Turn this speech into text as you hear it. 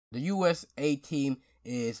The USA team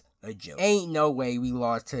is a joke. Ain't no way we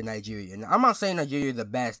lost to Nigeria. Now, I'm not saying Nigeria is the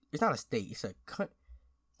best. It's not a state. It's a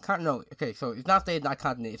no, okay, so it's not a state, it's not a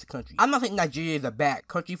continent, it's a country. I'm not saying Nigeria is a bad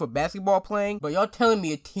country for basketball playing, but y'all telling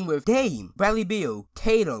me a team with Dame, Bradley Beal,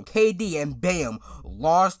 Tatum, KD, and Bam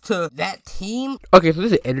lost to that team? Okay, so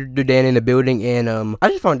this is Editor Dan in the building, and I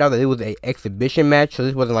just found out that it was an exhibition match, so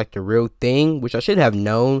this wasn't like the real thing, which I should have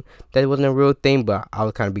known that it wasn't a real thing, but I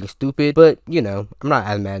was kind of being stupid. But, you know, I'm not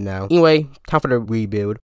as mad now. Anyway, time for the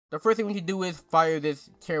rebuild. The first thing we need to do is fire this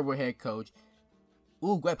terrible head coach.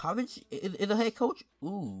 Ooh, Greg Popovich is a head coach?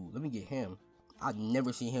 Ooh, let me get him. I've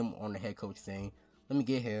never seen him on the head coach thing. Let me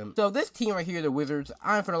get him. So this team right here, the Wizards,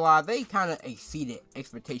 I ain't finna lie, they kind of exceeded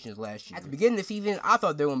expectations last year. At the beginning of the season, I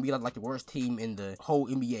thought they were going to be like the worst team in the whole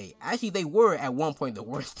NBA. Actually, they were at one point the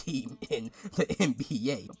worst team in the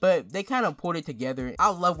NBA. But they kind of pulled it together. I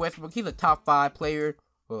love Westbrook. He's a top 5 player.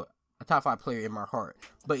 Well, a top 5 player in my heart.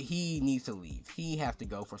 But he needs to leave. He has to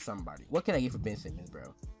go for somebody. What can I get for Ben Simmons,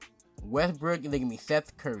 bro? Westbrook, and they give me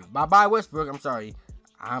Seth Curry. Bye Westbrook. I'm sorry.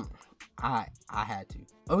 I had to.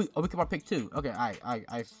 Oh, we got my pick too. Okay,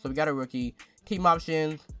 alright. So we got a rookie. Team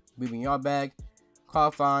options. Moving y'all back.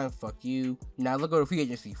 Qualifying. Fuck you. Now let's go to free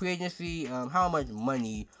agency. Free agency. How much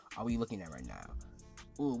money are we looking at right now?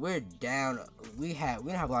 Ooh, we're down. We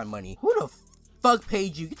don't have a lot of money. Who the fuck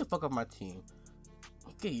paid you? Get the fuck off my team.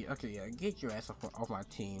 Okay, yeah, get your ass off my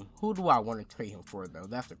team. Who do I want to trade him for, though?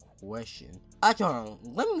 That's the question. Actually,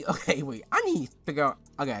 wait. I need to figure out,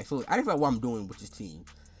 okay, so I need to figure out what I'm doing with this team.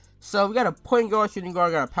 So, we got a point guard, shooting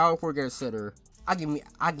guard, got a power forward, got a center. I give me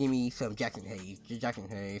some Jackson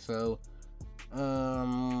Hayes. So,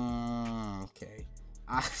 okay.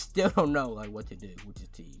 I still don't know, like, what to do with this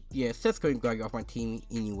team. Yeah, Seth Curry got off my team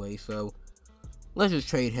anyway, so let's just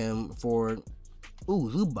trade him for...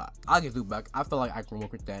 Ooh, Zubac. I'll get Zubac. I feel like I can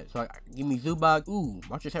work with that. So, give me Zubac. Ooh,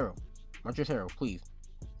 Montrezl Harrell, please.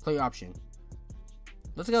 Play option.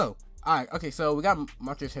 Let's go. Alright, okay, so we got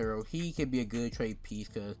Montrezl Harrell. He could be a good trade piece,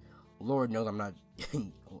 because Lord knows I'm not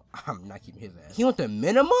keeping his ass. He wants the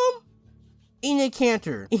minimum? Enan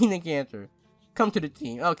Cantor. Come to the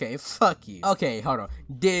team. Okay, fuck you. Okay, hold on.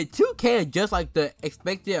 Did 2K adjust, like, the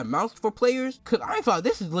expected amounts for players? Because I thought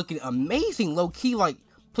this is looking amazing, low-key, like,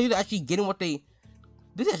 players are actually getting what they...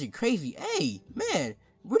 This is actually crazy. Hey, man,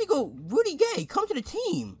 Rudy Gay, come to the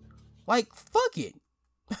team. Like, fuck it.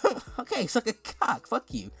 Okay, suck a cock,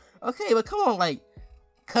 fuck you. Okay, but come on, like,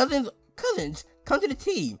 cousins, come to the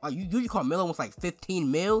team. Like, you call Melo was like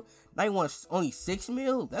 15 mil. Now you want only 6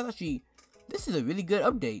 mil? That's actually, this is a really good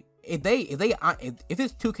update. If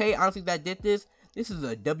it's 2K honestly that did this is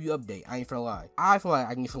a W update. I ain't gonna lie. I feel like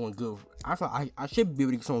I can get someone good. I should be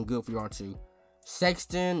able to get someone good for y'all too.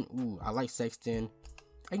 Sexton, ooh, I like Sexton.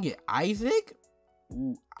 I can get Isaac.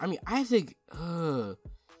 Ooh, I mean Isaac.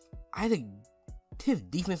 His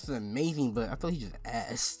defense is amazing, but I feel like he's just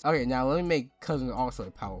ass. Okay, now let me make Cousins also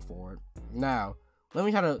a power forward. Now let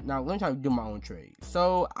me try to do my own trade.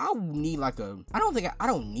 So I need like I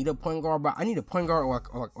don't need a point guard, but I need a point guard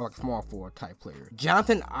or like small forward type player.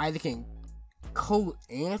 Jonathan Isaac and Cole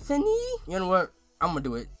Anthony. You know what? I'm gonna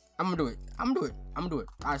do it.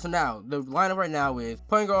 Alright, so now the lineup right now is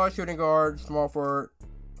point guard, shooting guard, small forward,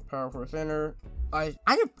 power forward, center. I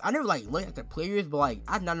never like looked at the players, but like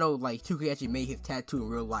I did not know like 2K actually made his tattoo in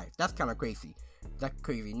real life. That's kind of crazy.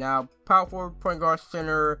 Now power forward, point guard,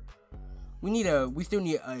 center. We still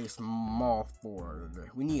need a small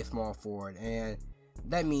forward. We need a small forward, and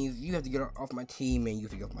that means you have to get off my team, and you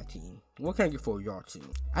have to get off my team. What can I get for y'all two?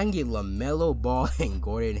 I can get LaMelo Ball and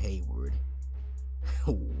Gordon Hayward.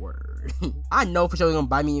 Word. I know for sure they're gonna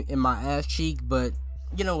bite me in my ass cheek, but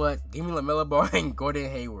you know what? Give me LaMelo Ball and Gordon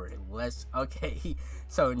Hayward. Okay.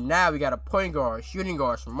 So now we got a point guard, shooting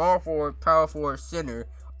guard, small forward, power forward, center.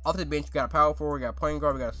 Off the bench, we got a power forward, we got a point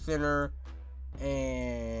guard, we got a center,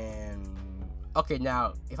 and okay.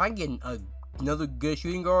 Now if I can get another good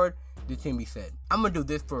shooting guard, this team be set. I'm gonna do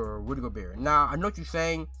this for Rudy Gobert. Now I know what you're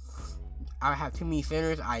saying. I have too many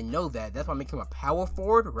centers. I know that. That's why I make him a power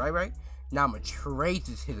forward, right? Now I'm gonna trade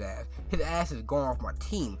his ass. His ass is going off my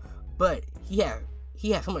team, but he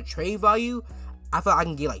has so much trade value. I thought I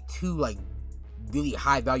can get like 2 like really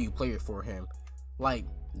high value players for him. Like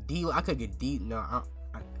D, I could get D. No,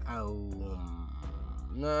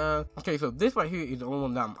 nah. Okay, so this right here is the only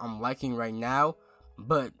one that I'm liking right now.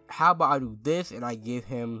 But how about I do this and I give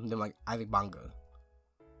him them like Isaac Bonga?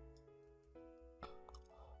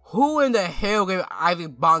 Who in the hell gave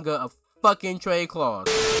Isaac Bonga a fucking trade clause?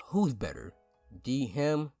 Who's better?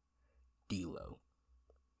 Him, D-Lo.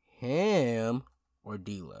 Him or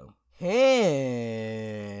D-Lo?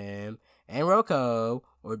 Him and Rocco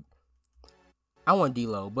or I want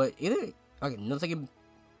D'Lo, but either okay, no second.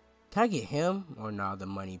 Can I get him or nah? The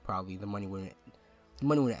money probably. The money wouldn't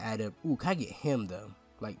add up. Ooh, can I get him though?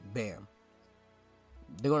 Like bam.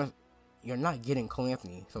 You're not getting Cole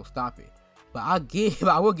Anthony, so stop it. But I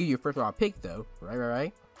will give you a first round pick though.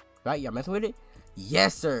 Right. Y'all messing with it?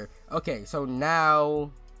 Yes, sir. Okay, so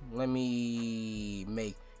now let me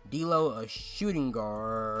make D'Lo a shooting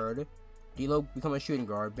guard. D'Lo become a shooting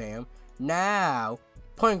guard. Bam. Now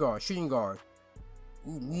point guard, shooting guard.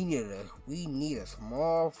 Ooh, we need a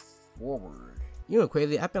small forward. You know what's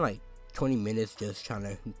crazy? I've been like 20 minutes just trying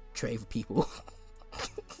to trade for people.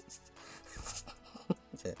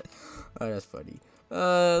 Oh, that's funny.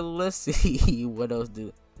 Let's see what else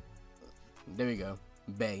do. There we go.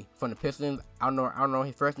 Bay from the Pistons. I don't know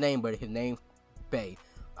his first name, but his name's Bay.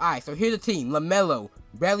 Alright, so here's the team. LaMelo,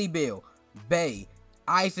 Bradley Beal, Bay,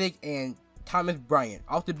 Isaac, and Thomas Bryant.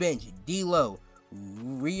 Off the bench, D'Lo,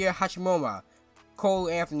 Rhea Hachimura, Cole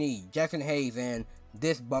Anthony, Jackson Hayes, and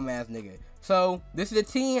this bum ass nigga. So this is the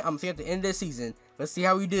team I'm gonna see at the end of the season. Let's see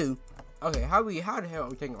how we do. Okay, how the hell are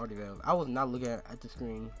we taking all these L's? I was not looking at the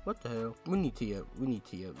screen. What the hell? We need T-up.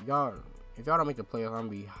 Y'all, if y'all don't make the playoffs, I'm gonna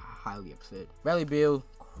be highly upset. Bradley Beal,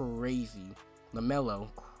 crazy. LaMelo,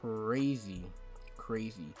 crazy.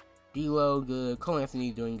 D'Lo, good. Cole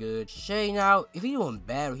Anthony doing good. Shea now, if he's doing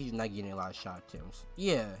bad, or he's not getting a lot of shot attempts.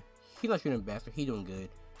 Yeah, he's not shooting bad, so he's doing good.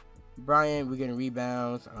 Bryant, we're getting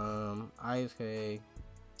rebounds. Isaac.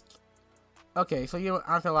 Okay, so you know,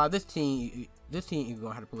 I'm gonna lie, this team is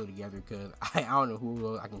gonna have to pull it together because I don't know who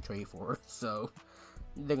else I can trade for. So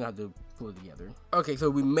they're gonna have to pull it together. Okay, so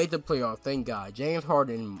we made the playoff, thank God. James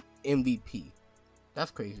Harden MVP.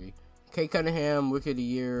 That's crazy. Kay Cunningham, Rookie of the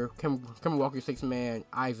Year. Kemba Walker, 6th man.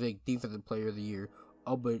 Isaac, Defensive Player of the Year.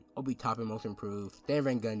 Obi Toppin, Most Improved. Stan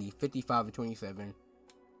Van Gundy, 55 and 27.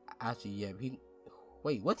 Actually, yeah,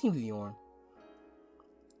 wait, what team is he on?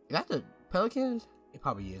 Is that the Pelicans? It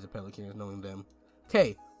probably is the Pelicans, knowing them.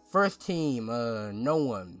 Okay, first team, no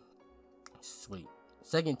one. Sweet.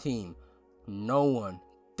 Second team, no one.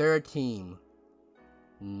 Third team,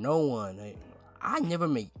 no one. I never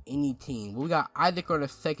make any team. We got Isaac on the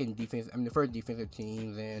first defensive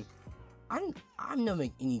teams, and I never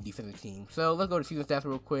make any defensive team. So let's go to season stats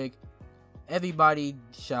real quick. Everybody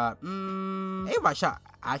shot. Everybody shot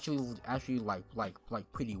actually like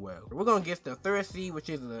pretty well. We're gonna get the third seed, which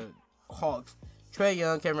is the Hawks. Trae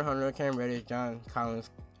Young, Kevin Hunter, Cam Reddish, John Collins,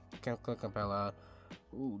 Clint Capella.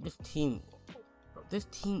 Ooh, this team,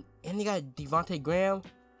 and they got Devontae Graham.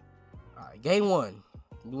 Alright, game 1,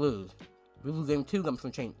 we lose. We lose game 2,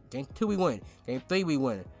 some change. Game 2 we win. Game 3 we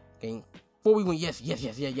win. Game 4 we win. Yes.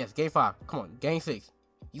 Game 5, come on. Game 6,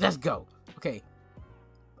 let's go. Okay,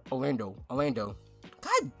 Orlando.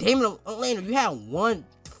 God damn it, Orlando, you had one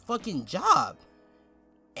fucking job,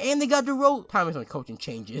 and they got the road. Time is on coaching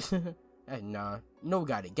changes. Nah, no, we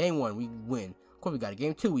got it. Game 1 we win. Of course we got it.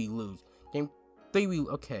 Game 2 we lose. Game 3 we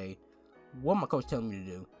okay. What my coach telling me to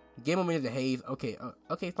do? Game 1 minutes of Hayes. Okay,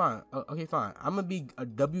 fine. Okay, fine. I'm gonna be a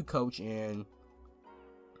W coach and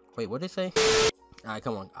wait, what did they say? Alright,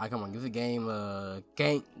 come on. Give us a game.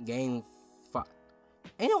 Game 5.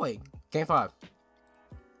 Anyway, game 5.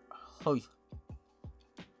 Holy.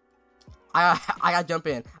 I gotta jump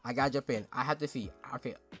in. I have to see.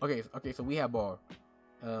 Okay. So we have ball.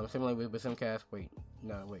 Similar with Simcast. Wait.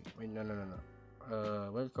 No.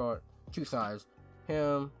 What's it called? Two sides.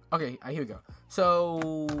 Him. Okay. Here we go.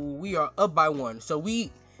 So we are up by 1. So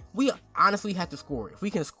we honestly have to score. If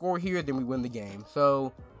we can score here, then we win the game.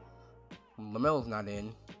 So LaMelo's not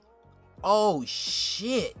in. Oh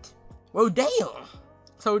shit. Well, damn.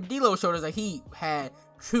 So D'Lo showed us that he had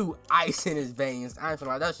true ice in his veins. I ain't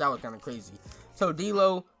gonna lie, that shot was kind of crazy. So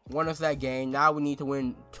D'Lo won us that game. Now we need to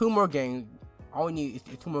win 2 more games. All we need is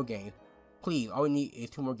 2 more games. Please, all we need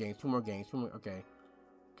is 2 more games. Okay.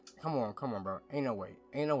 Come on, bro. Ain't no way.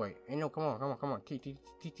 Come on.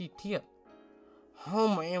 Tee up.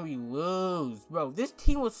 Oh man, we lose, bro. This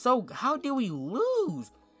team was so. How did we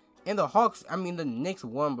lose? And the Knicks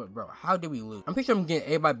won, but bro, how did we lose? I'm pretty sure I'm getting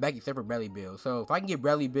everybody back except for Bradley Beal. So if I can get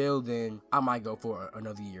Bradley Beal, then I might go for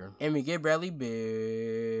another year. And we get Bradley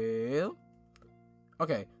Beal.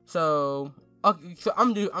 Okay, so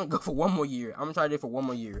I'm gonna go for 1 more year. I'm gonna try to do it for 1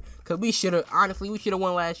 more year. Cause we should have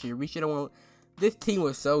won last year. This team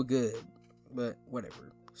was so good, but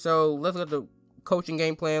whatever. So let's look at the coaching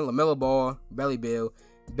game plan. LaMelo Ball, Bradley Beal,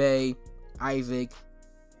 Bay, Isaac,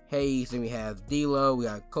 Hayes. Then we have D'Lo. We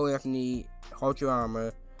got Cole Anthony,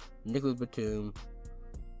 Hachimura, Nicholas Batum.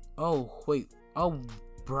 Oh wait. Oh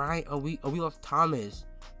Brian. We lost Thomas.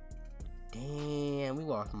 Damn, we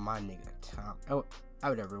lost my nigga Tom.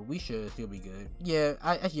 Whatever. We should still be good. Yeah,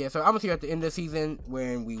 yeah. So I'm gonna see you at the end of the season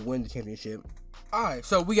when we win the championship. All right.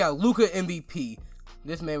 So we got Luka MVP,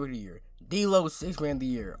 this man of the year. D'Lo 6th man of the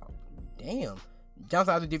year. Oh, damn.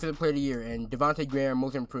 Johnson the defensive player of the year, and Devontae Graham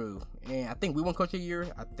most improved. And I think we won coach of the year.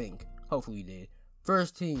 I think. Hopefully we did.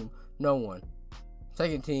 First team, no one.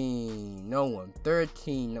 Second team, no one. Third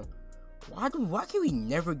team, no. Why can we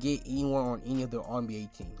never get anyone on any of the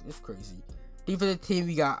NBA teams? It's crazy. Defensive team,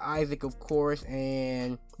 we got Isaac, of course,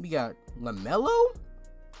 and we got LaMelo.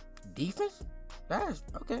 Defense? That's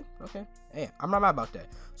okay. Hey, I'm not mad about that.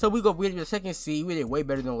 So we did the second seed. We did way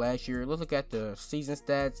better than last year. Let's look at the season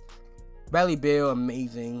stats. Bradley Beal,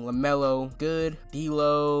 amazing. LaMelo, good.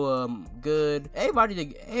 D'Lo, good. Everybody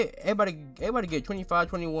good. 25,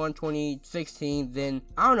 21, 20, 16. Then,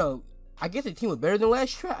 I don't know. I guess the team was better than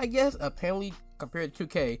last year, I guess. Apparently, compared to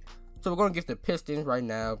 2K. So, we're going to get the Pistons right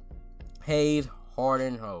now. Hayes,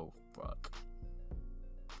 Harden. Oh, fuck.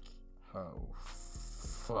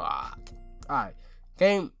 Alright.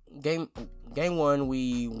 Game 1,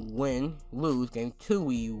 we win. Lose. Game 2,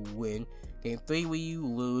 we win. Game 3, we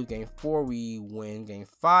lose. Game 4, we win. Game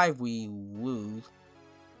 5, we lose.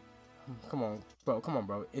 Come on,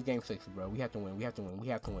 bro. It's game 6, bro. We have to win.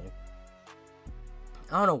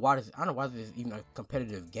 I don't know why this is even a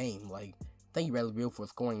competitive game. Like, thank you, Bradley Beal, for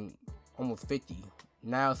scoring almost 50.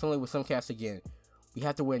 Now, it's only with some cats again. We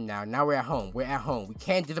have to win now. Now we're at home. We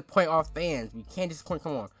can't disappoint our fans.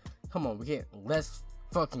 Come on. We can't. Let's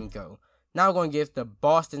fucking go. Now we're going to get the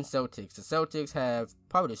Boston Celtics. The Celtics have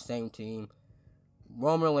probably the same team.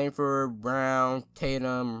 Romer, Langford, Brown,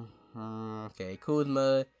 Tatum,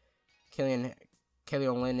 Kuzma, Kelly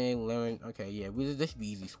Olynyk, Lemon. Okay, yeah, this should be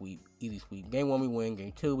easy sweep. Game 1 we win.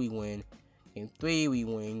 Game 2 we win. Game 3 we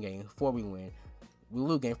win. Game 4 we win. We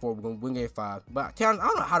lose game 4. We're going to win game 5. But I don't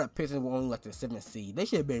know how the Pistons were only like the 7th seed. They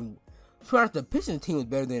should have been. The Pistons team was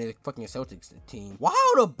better than the fucking Celtics team. Why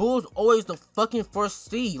are the Bulls always the fucking first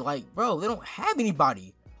seed? Like, bro, they don't have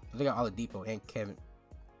anybody. They got Oladipo and Kevin.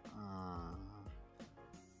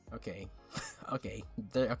 Okay.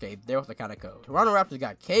 They're off the kind of code. Toronto Raptors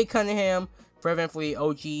got Kay Cunningham, Fred VanVleet,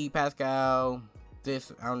 OG, Pascal,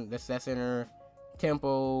 that center,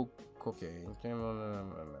 Temple. Okay,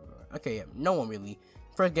 yeah, no one really.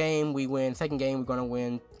 First game we win. Second game we're gonna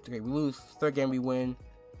win. Okay, we lose. Third game we win.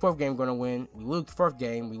 Fourth game we're gonna win. We lose the fourth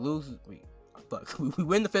game. We win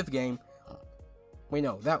the fifth game.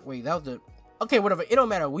 That was the. Okay, whatever. It don't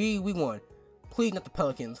matter. We won. Please, not the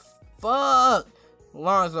Pelicans. Fuck.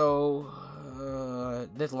 Lonzo.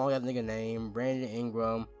 This long ass nigga name. Brandon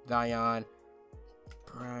Ingram. Zion.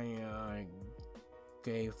 Brian.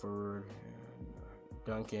 Gayford.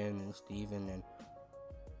 Duncan and Steven. And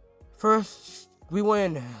first we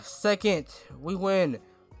win. Second we win.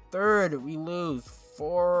 Third we lose.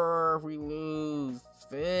 Fourth we lose.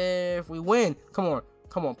 Fifth we win. Come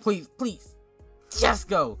on, please. Just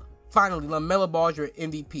go. Finally, LaMelo Ball's your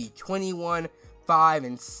MVP. 21, 5,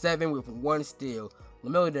 and 7 with 1 steal.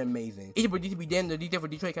 LaMelo did amazing. It's your boy DTB Dan, the DJ for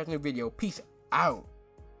Detroit, catching the video. Peace out.